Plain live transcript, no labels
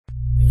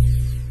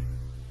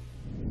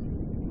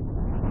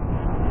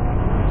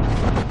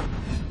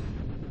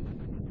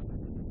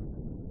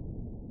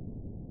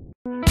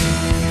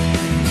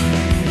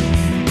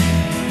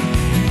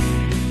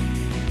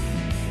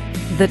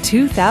the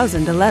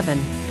 2011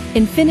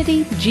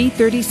 Infiniti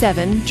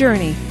G37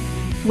 Journey.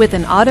 With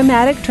an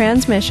automatic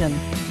transmission,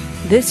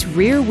 this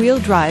rear-wheel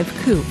drive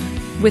coupe,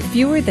 with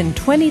fewer than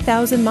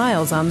 20,000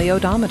 miles on the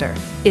odometer,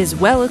 is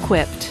well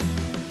equipped.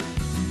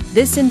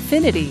 This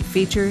Infiniti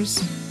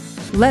features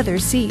leather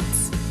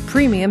seats,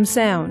 premium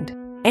sound,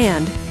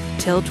 and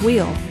tilt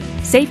wheel.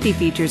 Safety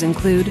features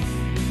include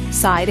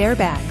side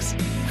airbags,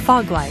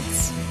 fog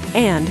lights,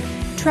 and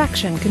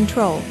traction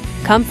control.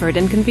 Comfort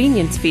and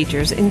convenience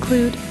features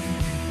include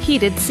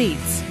heated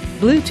seats,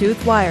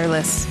 Bluetooth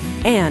wireless,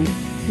 and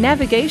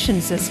navigation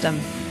system.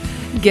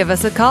 Give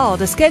us a call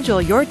to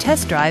schedule your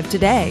test drive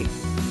today.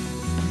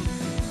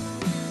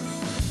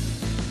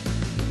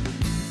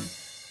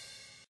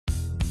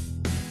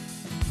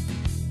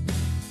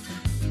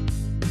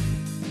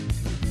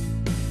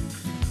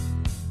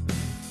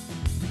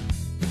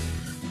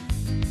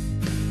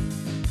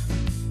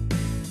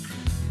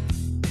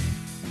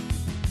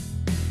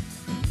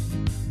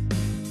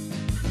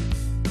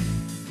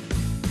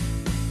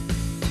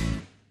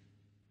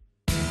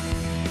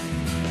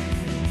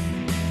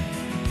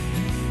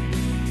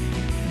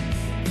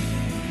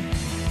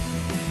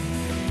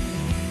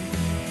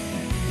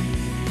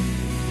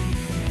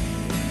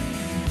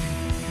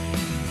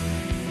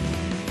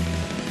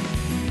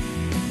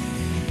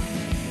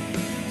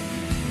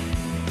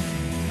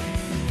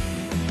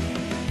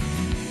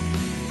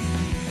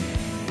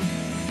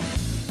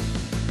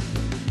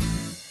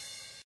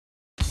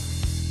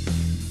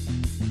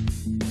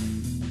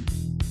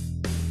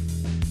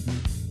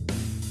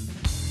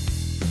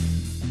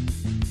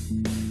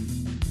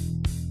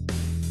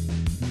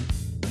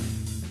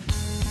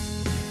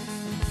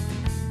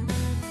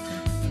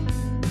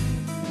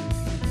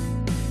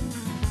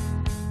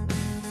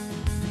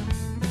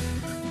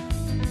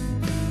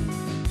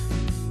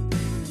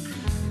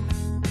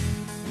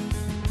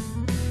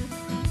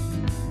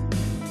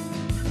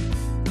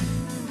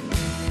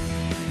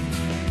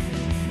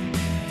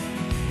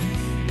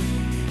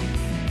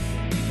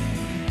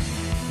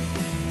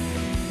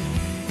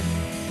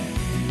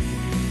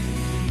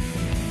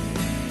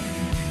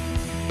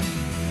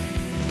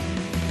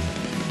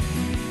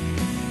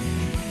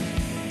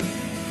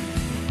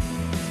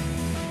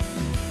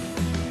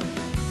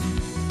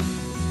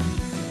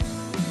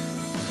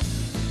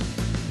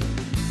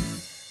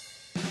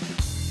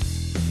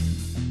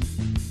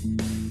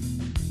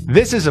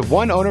 This is a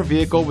one-owner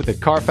vehicle with a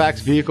Carfax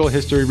Vehicle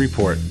History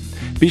Report.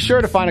 Be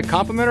sure to find a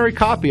complimentary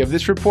copy of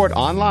this report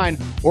online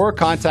or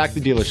contact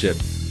the dealership.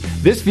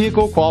 This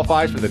vehicle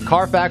qualifies for the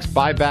Carfax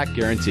Buyback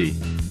Guarantee.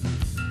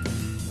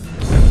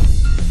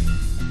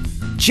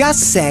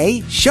 Just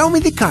say, "Show me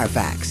the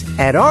Carfax"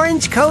 at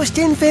Orange Coast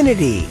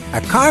Infiniti,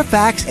 a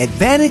Carfax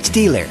Advantage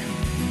dealer.